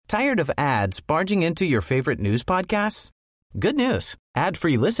Tired of ads barging into your favorite news podcasts? Good news.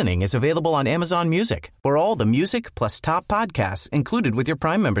 Ad-free listening is available on Amazon Music for all the music plus top podcasts included with your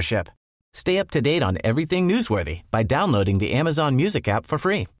Prime membership. Stay up to date on everything newsworthy by downloading the Amazon Music app for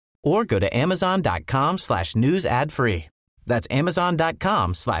free or go to amazon.com/news ad free. That's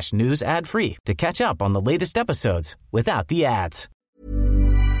amazon.com/news ad free to catch up on the latest episodes without the ads.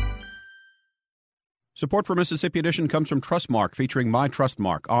 Support for Mississippi Edition comes from Trustmark, featuring My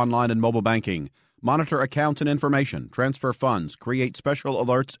Trustmark online and mobile banking. Monitor accounts and information, transfer funds, create special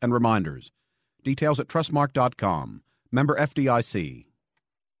alerts and reminders. Details at trustmark.com. Member FDIC.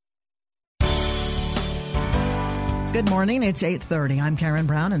 Good morning. It's 8:30. I'm Karen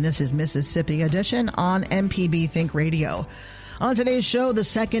Brown, and this is Mississippi Edition on MPB Think Radio. On today's show, the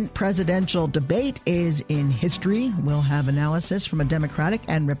second presidential debate is in history. We'll have analysis from a Democratic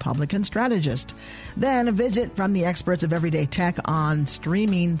and Republican strategist. Then a visit from the experts of Everyday Tech on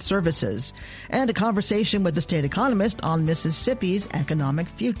streaming services. And a conversation with the state economist on Mississippi's economic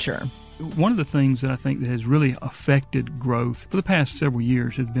future. One of the things that I think that has really affected growth for the past several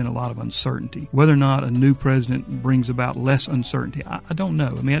years has been a lot of uncertainty. Whether or not a new president brings about less uncertainty, I don't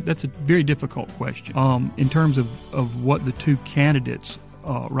know. I mean, that's a very difficult question. In terms of what the two candidates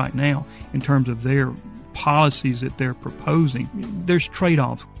right now, in terms of their policies that they're proposing, there's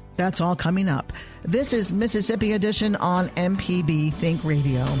trade-offs. That's all coming up. This is Mississippi Edition on MPB Think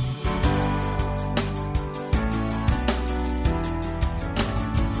Radio.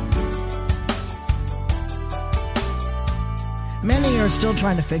 Many are still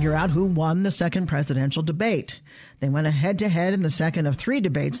trying to figure out who won the second presidential debate. They went head-to-head in the second of three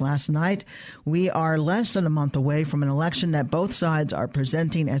debates last night. We are less than a month away from an election that both sides are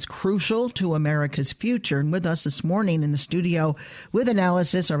presenting as crucial to America's future. And with us this morning in the studio with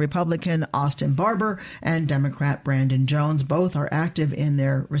analysis are Republican Austin Barber and Democrat Brandon Jones. Both are active in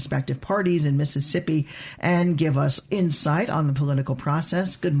their respective parties in Mississippi and give us insight on the political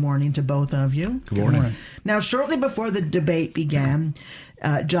process. Good morning to both of you. Good morning. Now, shortly before the debate began,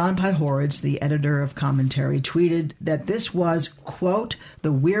 John Podhoretz, the editor of Commentary, tweeted that this was, quote,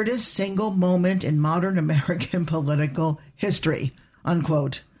 the weirdest single moment in modern American political history,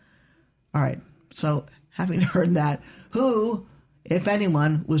 unquote. All right. So having heard that, who, if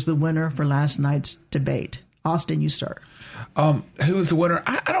anyone, was the winner for last night's debate? Austin, you start. Who was the winner?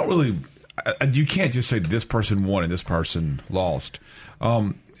 I don't really you can't just say this person won and this person lost.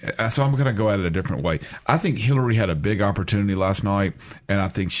 So I'm going to go at it a different way. I think Hillary had a big opportunity last night, and I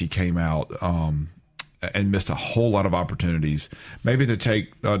think she came out and missed a whole lot of opportunities, maybe to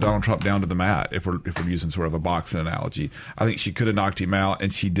take Donald Trump down to the mat, if we're using sort of a boxing analogy. I think she could have knocked him out,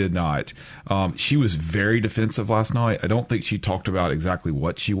 and she did not. She was very defensive last night. I don't think she talked about exactly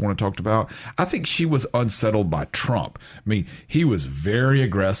what she wanted to talk about. I think she was unsettled by Trump. I mean, he was very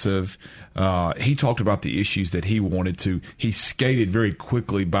aggressive. He talked about the issues that he wanted to. He skated very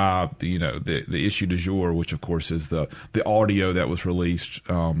quickly by the issue du jour, which of course is the audio that was released.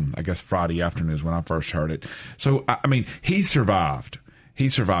 I guess Friday afternoon is when I first heard it. So I mean, he survived. He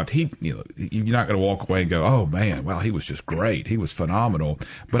survived. You're not going to walk away and go, oh man, well, he was just great. He was phenomenal.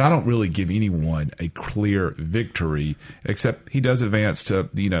 But I don't really give anyone a clear victory, except he does advance to,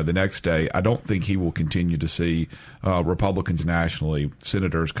 the next day. I don't think he will continue to see Republicans nationally,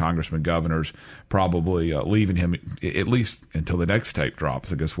 senators, congressmen, governors, probably leaving him at least until the next tape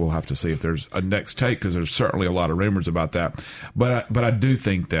drops. I guess we'll have to see if there's a next tape, because there's certainly a lot of rumors about that. But I do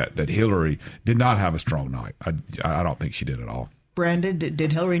think that Hillary did not have a strong night. I don't think she did at all. Brandon,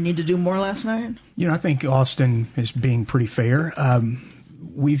 did Hillary need to do more last night? I think Austin is being pretty fair.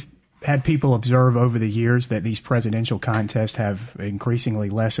 We've had people observe over the years that these presidential contests have increasingly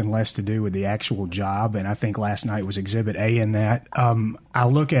less and less to do with the actual job, and I think last night was Exhibit A in that. I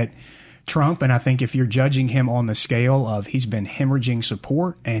look at Trump, and I think if you're judging him on the scale of he's been hemorrhaging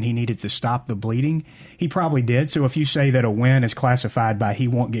support and he needed to stop the bleeding, he probably did. So if you say that a win is classified by he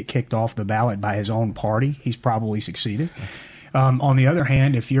won't get kicked off the ballot by his own party, he's probably succeeded. On the other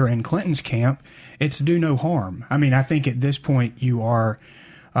hand, if you're in Clinton's camp, it's do no harm. I mean, I think at this point you are,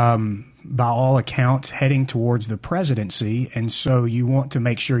 by all accounts, heading towards the presidency, and so you want to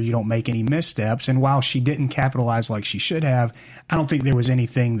make sure you don't make any missteps. And while she didn't capitalize like she should have, I don't think there was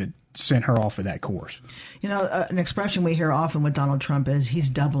anything that sent her off of that course. An expression we hear often with Donald Trump is he's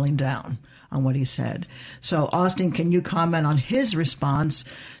doubling down on what he said. So, Austin, can you comment on his response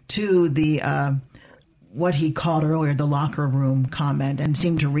to the what he called earlier the locker room comment, and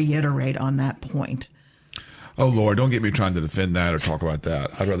seemed to reiterate on that point? Oh, Lord, don't get me trying to defend that or talk about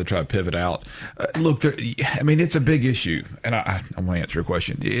that. I'd rather try to pivot out. Look, it's a big issue, and I want to answer your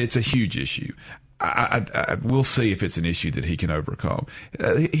question. It's a huge issue. we'll see if it's an issue that he can overcome.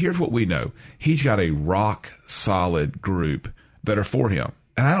 Here's what we know. He's got a rock solid group that are for him.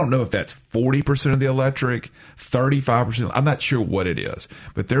 And I don't know if that's 40% of the electorate, 35%. I'm not sure what it is,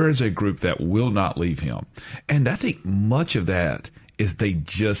 but there is a group that will not leave him. And I think much of that is they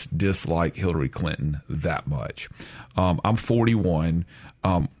just dislike Hillary Clinton that much. I'm 41.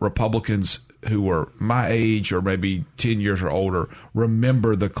 Republicans who are my age or maybe 10 years or older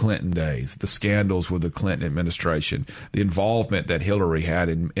remember the Clinton days, the scandals with the Clinton administration, the involvement that Hillary had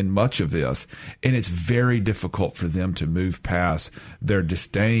in much of this. And it's very difficult for them to move past their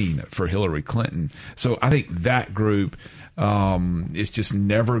disdain for Hillary Clinton. So I think that group is just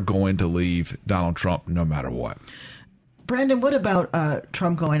never going to leave Donald Trump no matter what. Brandon, what about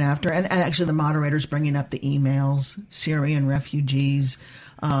Trump going after, and actually the moderators bringing up the emails, Syrian refugees?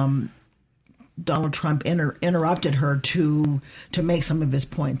 Donald Trump interrupted her to make some of his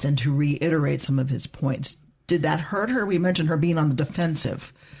points and to reiterate some of his points. Did that hurt her? We mentioned her being on the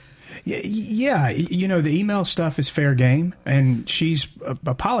defensive. Yeah, the email stuff is fair game, and she's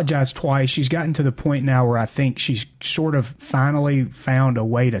apologized twice. She's gotten to the point now where I think she's sort of finally found a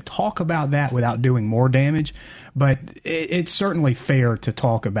way to talk about that without doing more damage. But it's certainly fair to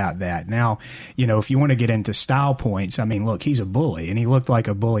talk about that. Now, if you want to get into style points, I mean, look, he's a bully, and he looked like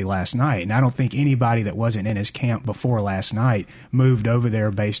a bully last night. And I don't think anybody that wasn't in his camp before last night moved over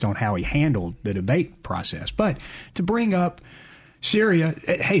there based on how he handled the debate process. But to bring up Syria,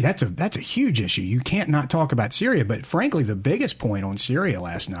 hey, that's a huge issue. You can't not talk about Syria. But frankly, the biggest point on Syria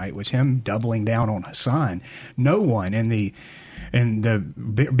last night was him doubling down on Hassan. No one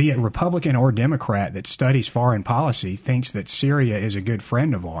be it Republican or Democrat that studies foreign policy thinks that Syria is a good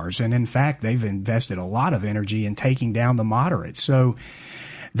friend of ours. And in fact, they've invested a lot of energy in taking down the moderates. So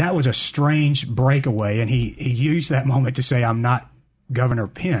that was a strange breakaway. And he used that moment to say, I'm not Governor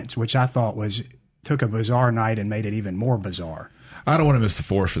Pence, which I thought took a bizarre night and made it even more bizarre. I don't want to miss the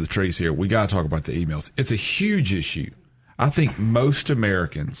forest for the trees here. We got to talk about the emails. It's a huge issue. I think most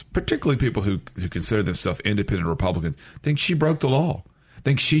Americans, particularly people who consider themselves independent Republicans, think she broke the law.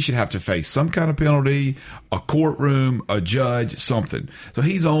 Think she should have to face some kind of penalty, a courtroom, a judge, something. So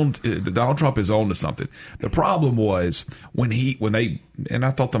Donald Trump is on to something. The problem was when they, and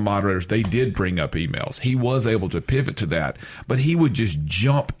I thought the moderators, they did bring up emails. He was able to pivot to that, but he would just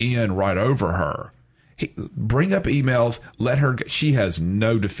jump in right over her. Bring up emails, let her. She has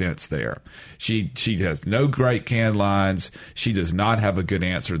no defense there. She has no great canned lines. She does not have a good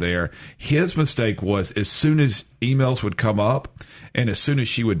answer there. His mistake was as soon as emails would come up and as soon as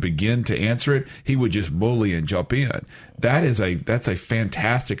she would begin to answer it, he would just bully and jump in. That's a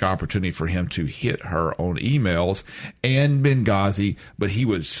fantastic opportunity for him to hit her on emails and Benghazi, but he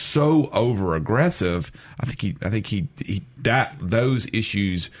was so over aggressive. I think those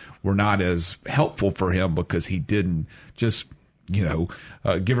issues were not as helpful for him because he didn't just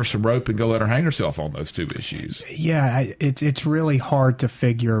give her some rope and go let her hang herself on those two issues. Yeah, it's really hard to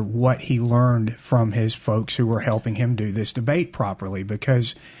figure what he learned from his folks who were helping him do this debate properly,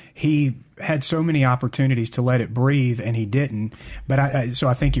 because he had so many opportunities to let it breathe and he didn't. But so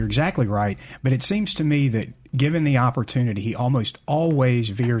I think you're exactly right. But it seems to me that given the opportunity, he almost always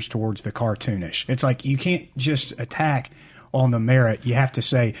veers towards the cartoonish. It's like you can't just attack on the merit. You have to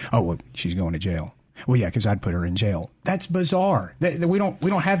say, oh, well, she's going to jail. Well, yeah, because I'd put her in jail. That's bizarre. We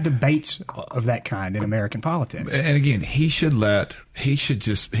don't have debates of that kind in American politics. And again, the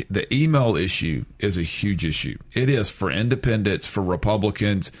email issue is a huge issue. It is for independents, for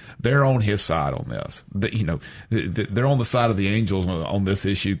Republicans. They're on his side on this. They're on the side of the angels on this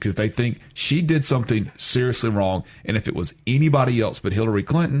issue because they think she did something seriously wrong. And if it was anybody else but Hillary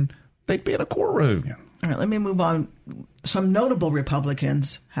Clinton, they'd be in a courtroom. Yeah. All right, let me move on. Some notable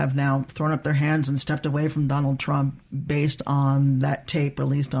Republicans have now thrown up their hands and stepped away from Donald Trump based on that tape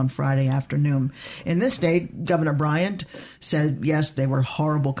released on Friday afternoon. In this state, Governor Bryant said, yes, they were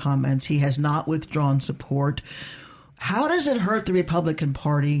horrible comments. He has not withdrawn support. How does it hurt the Republican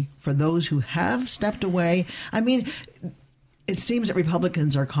Party for those who have stepped away? I mean, it seems that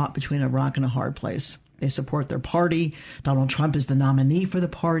Republicans are caught between a rock and a hard place. They support their party. Donald Trump is the nominee for the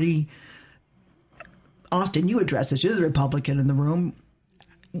party. Austin, you addressed this. You're the Republican in the room.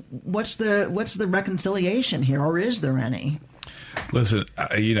 What's the reconciliation here, or is there any? Listen,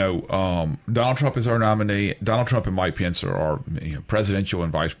 Donald Trump is our nominee. Donald Trump and Mike Pence are our presidential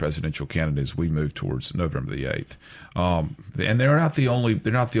and vice presidential candidates. We move towards November the 8th, and they're not the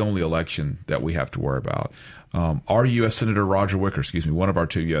only election that we have to worry about. Our U.S. Senator Roger Wicker, one of our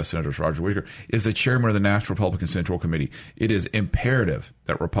two U.S. Senators, Roger Wicker, is the chairman of the National Republican Central Committee. It is imperative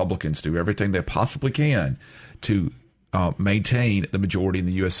that Republicans do everything they possibly can to maintain the majority in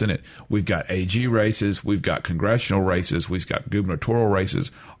the U.S. Senate. We've got AG races, we've got congressional races, we've got gubernatorial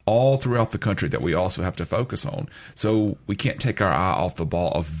races all throughout the country that we also have to focus on. So we can't take our eye off the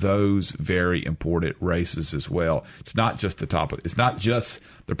ball of those very important races as well. It's not just it's not just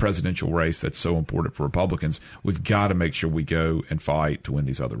the presidential race that's so important for Republicans. We've got to make sure we go and fight to win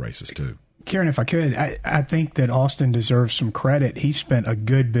these other races too. Karen, if I could, I think that Austin deserves some credit. He spent a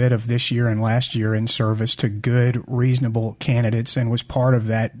good bit of this year and last year in service to good, reasonable candidates and was part of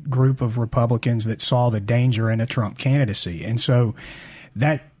that group of Republicans that saw the danger in a Trump candidacy. And so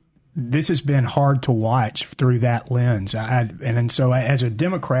this has been hard to watch through that lens. And so as a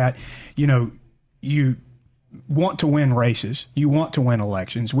Democrat, you want to win races. You want to win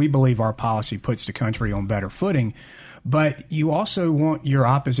elections. We believe our policy puts the country on better footing. But you also want your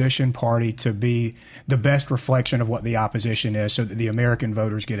opposition party to be the best reflection of what the opposition is so that the American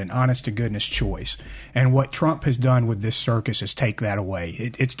voters get an honest-to-goodness choice. And what Trump has done with this circus is take that away.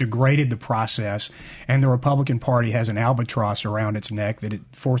 It's degraded the process, and the Republican Party has an albatross around its neck that it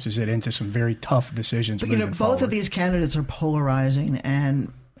forces it into some very tough decisions moving forward. Both of these candidates are polarizing,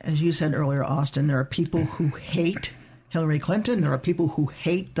 and as you said earlier, Austin, there are people who hate Hillary Clinton. There are people who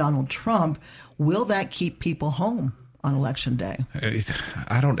hate Donald Trump. Will that keep people home on Election Day?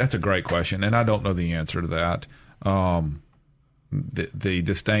 That's a great question, and I don't know the answer to that. The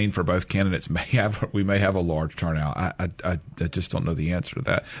disdain for both candidates we may have a large turnout. I just don't know the answer to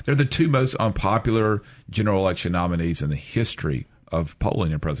that. They're the two most unpopular general election nominees in the history of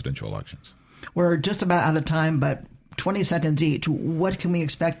polling in presidential elections. We're just about out of time, but 20 seconds each. What can we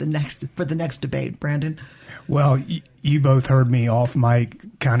expect for the next debate, Brandon? Well, you both heard me off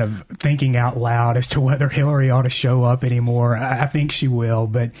mic kind of thinking out loud as to whether Hillary ought to show up anymore. I think she will,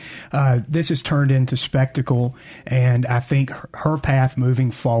 but this has turned into spectacle, and I think her path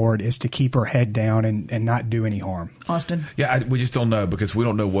moving forward is to keep her head down and not do any harm. Austin? Yeah, we just don't know because we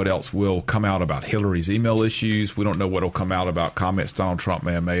don't know what else will come out about Hillary's email issues. We don't know what will come out about comments Donald Trump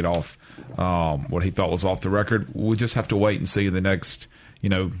may have made off what he thought was off the record. We'll just have to wait and see in the next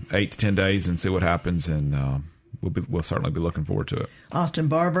 8 to 10 days and see what happens, and we'll certainly be looking forward to it. Austin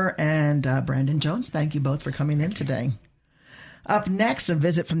Barber and Brandon Jones, thank you both for coming in today. Up next, a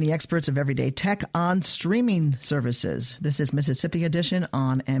visit from the experts of Everyday Tech on streaming services. This is Mississippi Edition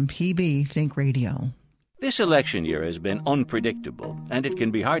on MPB Think Radio. This election year has been unpredictable, and it can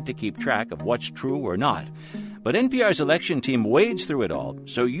be hard to keep track of what's true or not. But NPR's election team wades through it all,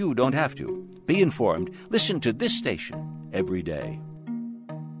 so you don't have to. Be informed. Listen to this station every day.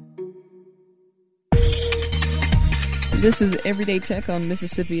 This is Everyday Tech on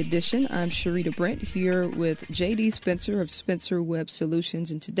Mississippi Edition. I'm Sharita Brent here with J.D. Spencer of Spencer Web Solutions.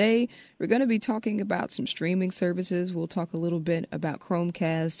 And today we're going to be talking about some streaming services. We'll talk a little bit about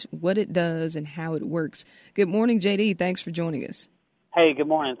Chromecast, what it does, and how it works. Good morning, J.D. Thanks for joining us. Hey, good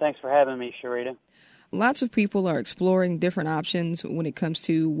morning. Thanks for having me, Sharita. Lots of people are exploring different options when it comes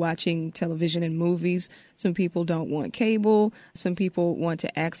to watching television and movies. Some people don't want cable. Some people want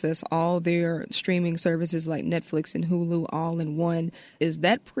to access all their streaming services like Netflix and Hulu all in one. Is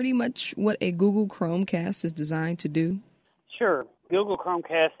that pretty much what a Google Chromecast is designed to do? Sure. Google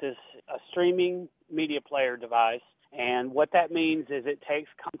Chromecast is a streaming media player device, and what that means is it takes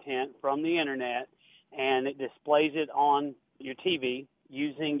content from the Internet and it displays it on your TV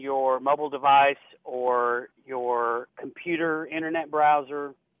using your mobile device or your computer internet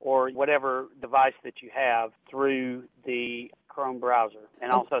browser or whatever device that you have through the Chrome browser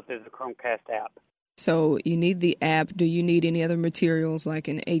and also through the Chromecast app. So you need the app. Do you need any other materials like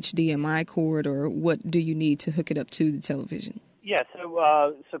an HDMI cord, or what do you need to hook it up to the television? Yeah,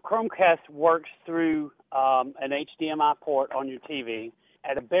 so Chromecast works through an HDMI port on your TV.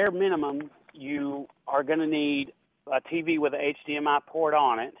 At a bare minimum, you are going to need a TV with an HDMI port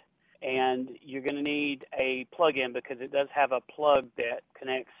on it, and you're going to need a plug-in because it does have a plug that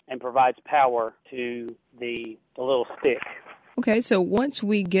connects and provides power to the little stick. Okay, so once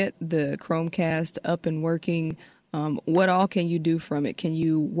we get the Chromecast up and working, what all can you do from it? Can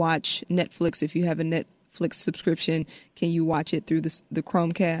you watch Netflix if you have a Netflix subscription? Can you watch it through the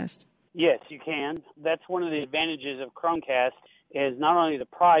Chromecast? Yes, you can. That's one of the advantages of Chromecast is not only the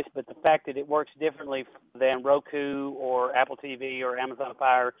price, but the fact that it works differently than Roku or Apple TV or Amazon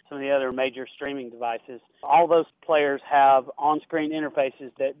Fire, some of the other major streaming devices. All those players have on-screen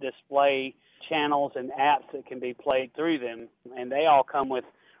interfaces that display channels and apps that can be played through them, and they all come with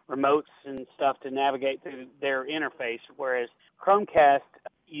remotes and stuff to navigate through their interface, whereas Chromecast,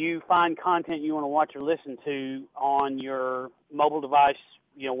 you find content you want to watch or listen to on your mobile device,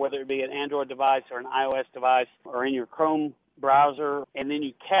 whether it be an Android device or an iOS device or in your Chrome browser, and then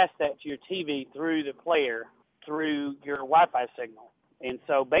you cast that to your TV through the player, through your Wi-Fi signal. And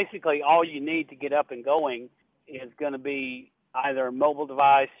so basically all you need to get up and going is going to be either a mobile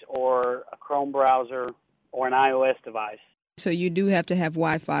device or a Chrome browser or an iOS device. So you do have to have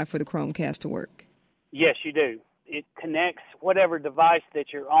Wi-Fi for the Chromecast to work? Yes, you do. It connects whatever device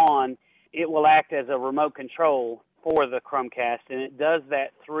that you're on. It will act as a remote control for the Chromecast, and it does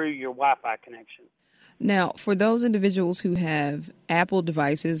that through your Wi-Fi connection. Now, for those individuals who have Apple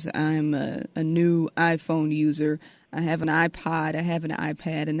devices, I'm a new iPhone user. I have an iPod, I have an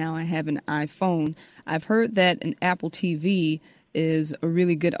iPad, and now I have an iPhone. I've heard that an Apple TV is a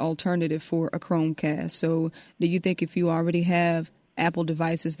really good alternative for a Chromecast. So do you think if you already have Apple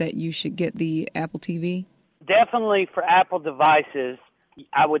devices that you should get the Apple TV? Definitely for Apple devices,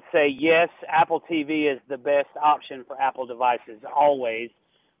 I would say yes, Apple TV is the best option for Apple devices, always.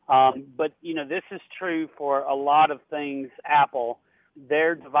 But, this is true for a lot of things Apple.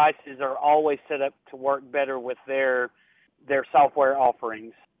 Their devices are always set up to work better with their software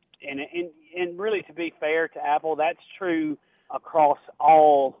offerings. And really, to be fair to Apple, that's true across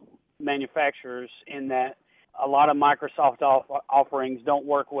all manufacturers, in that a lot of Microsoft offerings don't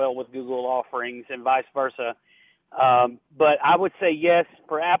work well with Google offerings and vice versa. But I would say yes,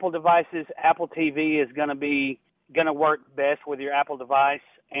 for Apple devices, Apple TV is going to work best with your Apple device.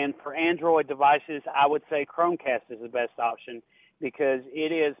 And for Android devices, I would say Chromecast is the best option because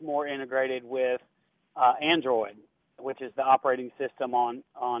it is more integrated with Android, which is the operating system on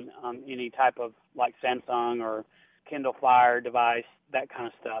any type of like Samsung or Kindle Fire device, that kind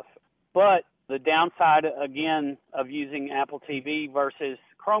of stuff. But the downside, again, of using Apple TV versus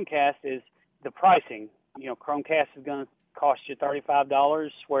Chromecast is the pricing. Chromecast is going to cost you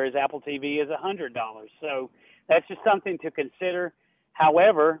 $35, whereas Apple TV is $100. So that's just something to consider.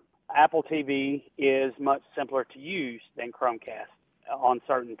 However, Apple TV is much simpler to use than Chromecast on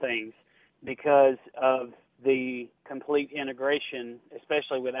certain things because of the complete integration,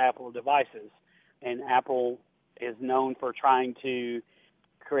 especially with Apple devices. And Apple is known for trying to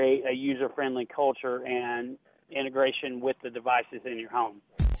create a user-friendly culture and integration with the devices in your home.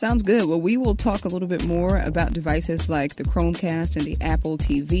 Sounds good. Well, we will talk a little bit more about devices like the Chromecast and the Apple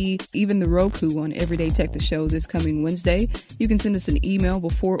TV, even the Roku on Everyday Tech, the show this coming Wednesday. You can send us an email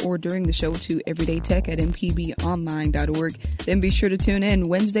before or during the show to everydaytech@mpbonline.org. Then be sure to tune in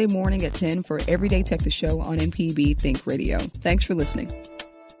Wednesday morning at 10 for Everyday Tech, the show on MPB Think Radio. Thanks for listening.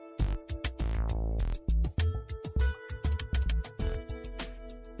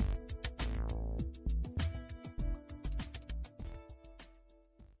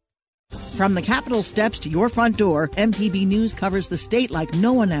 From the Capitol steps to your front door, MPB News covers the state like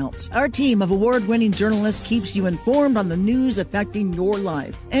no one else. Our team of award-winning journalists keeps you informed on the news affecting your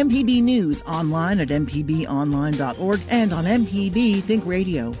life. MPB News, online at mpbonline.org and on MPB Think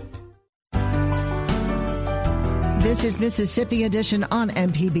Radio. This is Mississippi Edition on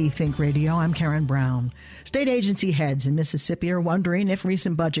MPB Think Radio. I'm Karen Brown. State agency heads in Mississippi are wondering if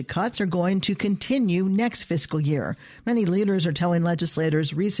recent budget cuts are going to continue next fiscal year. Many leaders are telling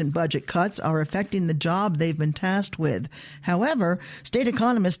legislators recent budget cuts are affecting the job they've been tasked with. However, state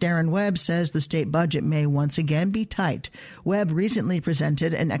economist Darren Webb says the state budget may once again be tight. Webb recently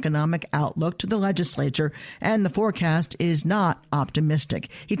presented an economic outlook to the legislature, and the forecast is not optimistic.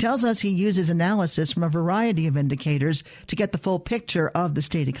 He tells us he uses analysis from a variety of indicators to get the full picture of the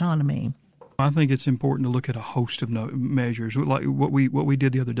state economy. I think it's important to look at a host of measures. Like what we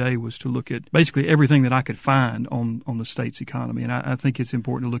did the other day was to look at basically everything that I could find on the state's economy, and I think it's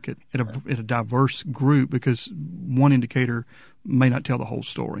important to look at a diverse group because one indicator may not tell the whole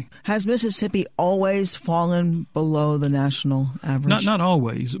story. Has Mississippi always fallen below the national average? Not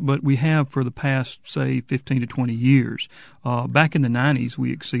always, but we have for the past, say, 15 to 20 years. Back in the 90s,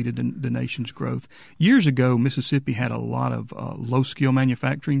 we exceeded the nation's growth. Years ago, Mississippi had a lot of low-skill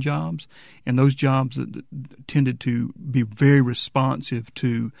manufacturing jobs, and those jobs tended to be very responsive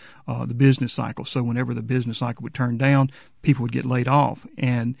to the business cycle. So whenever the business cycle would turn down, people would get laid off.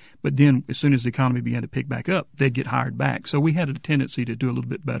 But then as soon as the economy began to pick back up, they'd get hired back. So we had a tendency to do a little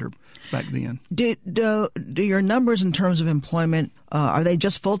bit better back then. Do your numbers in terms of employment, are they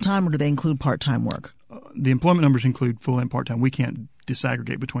just full-time or do they include part-time work? The employment numbers include full and part-time. We can't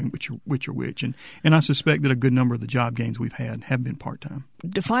disaggregate between which are which. And I suspect that a good number of the job gains we've had have been part-time.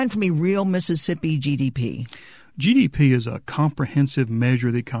 Define for me real Mississippi GDP. GDP is a comprehensive measure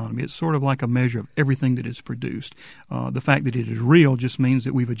of the economy. It's sort of like a measure of everything that is produced. The fact that it is real just means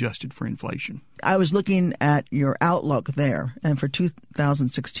that we've adjusted for inflation. I was looking at your outlook there, and for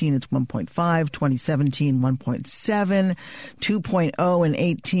 2016 it's 1.5, 2017 1.7, 2.0 in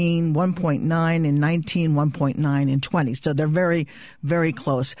 18, 1.9 in 19, 1.9 in 20. So they're very, very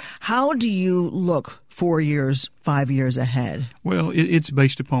close. How do you look 4 years, 5 years ahead? Well, it's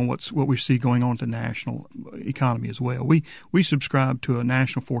based upon what we see going on to the national economy as well. We subscribe to a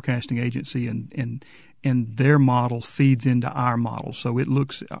national forecasting agency, and their model feeds into our model. So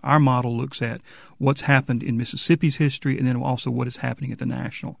our model looks at what's happened in Mississippi's history, and then also what is happening at the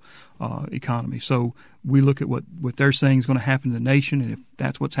national economy. So we look at what they're saying is going to happen in the nation, and if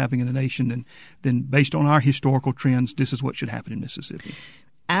that's what's happening in the nation, then based on our historical trends, this is what should happen in Mississippi.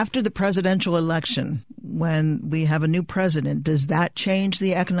 After the presidential election, when we have a new president, does that change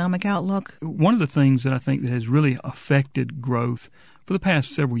the economic outlook? One of the things that I think that has really affected growth for the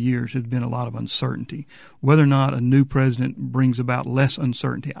past several years has been a lot of uncertainty. Whether or not a new president brings about less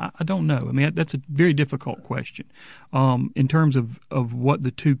uncertainty, I don't know. I mean, that's a very difficult question. In terms of what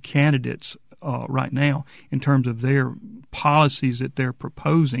the two candidates right now, in terms of their policies that they're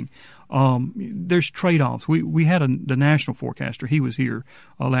proposing, there's trade-offs. We had the national forecaster. He was here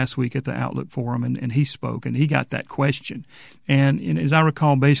last week at the Outlook Forum, and he spoke, and he got that question. And as I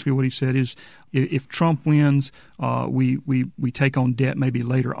recall, basically what he said is, if Trump wins, we take on debt maybe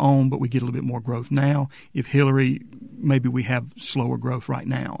later on, but we get a little bit more growth now. If Hillary, maybe we have slower growth right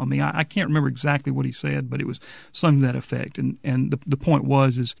now. I mean, I can't remember exactly what he said, but it was something to that effect. And the point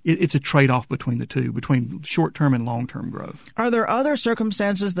was it's a trade-off between the two, between short-term and long-term growth. Are there other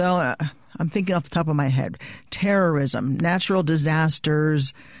circumstances, though? I'm thinking off the top of my head. Terrorism, natural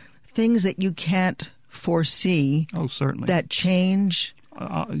disasters, things that you can't foresee. Oh, certainly. That change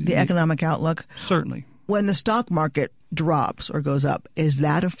the economic outlook. Certainly. When the stock market drops or goes up, is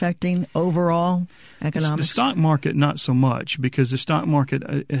that affecting overall economics? The stock market, not so much, because the stock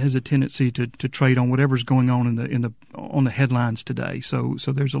market has a tendency to trade on whatever's going on on the headlines today. So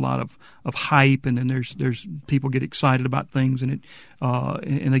there's a lot of hype, and then there's people get excited about things, and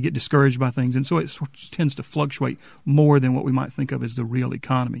they get discouraged by things, and so it tends to fluctuate more than what we might think of as the real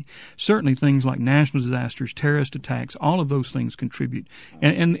economy. Certainly, things like national disasters, terrorist attacks, all of those things contribute,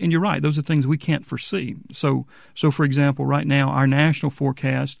 and you're right; those are things we can't foresee. So for example, right now, our national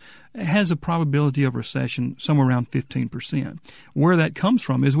forecast has a probability of recession somewhere around 15%. Where that comes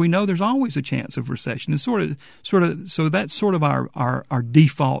from is we know there's always a chance of recession. It's sort of so that's sort of our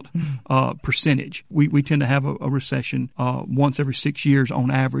default percentage. We tend to have a recession once every 6 years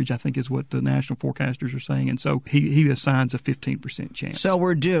on average, I think is what the national forecasters are saying. And so he assigns a 15% chance. So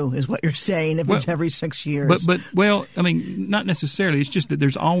we're due, is what you're saying, if it's every 6 years. But I mean, not necessarily. It's just that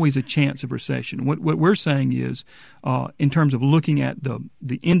there's always a chance of recession. What we're saying is, in terms of looking at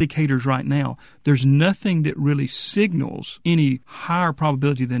the indicators right now, there's nothing that really signals any higher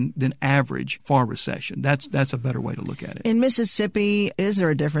probability than average for a recession. That's a better way to look at it. In Mississippi, is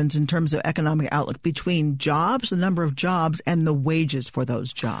there a difference in terms of economic outlook between jobs, the number of jobs, and the wages for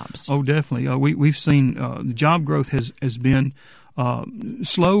those jobs? Oh, definitely. We've seen the job growth has been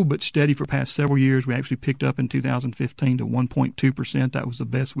slow but steady for past several years. We actually picked up in 2015 to 1.2%. That was the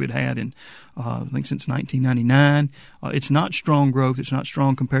best we'd had in, I think, since 1999. It's not strong growth. It's not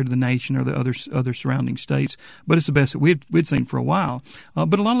strong compared to the nation or the other surrounding states, but it's the best that we'd seen for a while.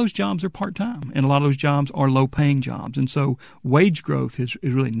 But a lot of those jobs are part-time, and a lot of those jobs are low-paying jobs, and so wage growth has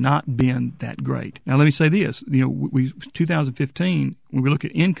really not been that great. Now, let me say this. 2015, when we look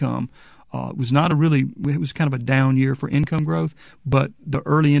at income, it was kind of a down year for income growth, but the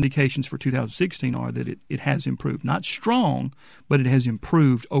early indications for 2016 are that it has improved. Not strong, but it has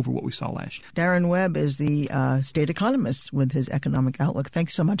improved over what we saw last year. Darren Webb is the state economist with his economic outlook.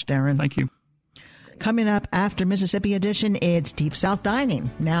 Thanks so much, Darren. Thank you. Coming up after Mississippi Edition, it's Deep South Dining.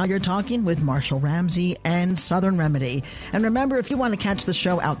 Now you're talking with Marshall Ramsey and Southern Remedy. And remember, if you want to catch the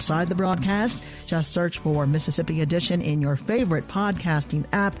show outside the broadcast, just search for Mississippi Edition in your favorite podcasting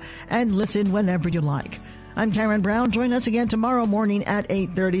app and listen whenever you like. I'm Karen Brown. Join us again tomorrow morning at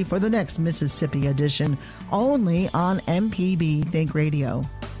 8:30 for the next Mississippi Edition, only on MPB Think Radio.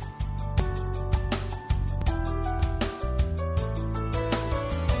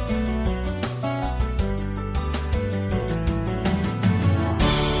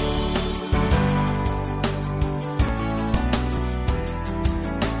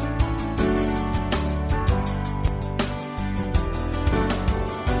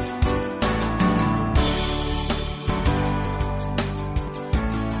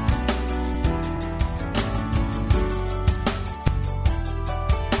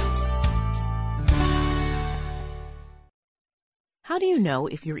 How do you know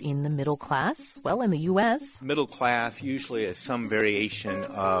if you're in the middle class? Well, in the U.S., middle class usually is some variation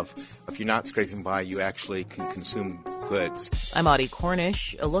of if you're not scraping by, you actually can consume goods. I'm Audie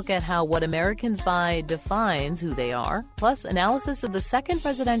Cornish. A look at how what Americans buy defines who they are, plus analysis of the second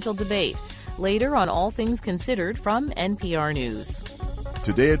presidential debate. Later on All Things Considered from NPR News.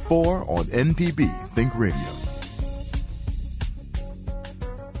 Today at 4 on NPB Think Radio.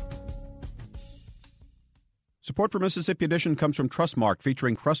 Support for Mississippi Edition comes from Trustmark,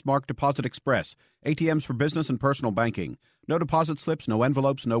 featuring Trustmark Deposit Express, ATMs for business and personal banking. No deposit slips, no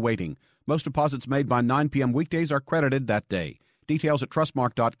envelopes, no waiting. Most deposits made by 9 p.m. weekdays are credited that day. Details at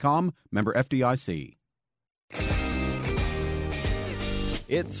trustmark.com, member FDIC.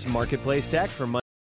 It's Marketplace Tech from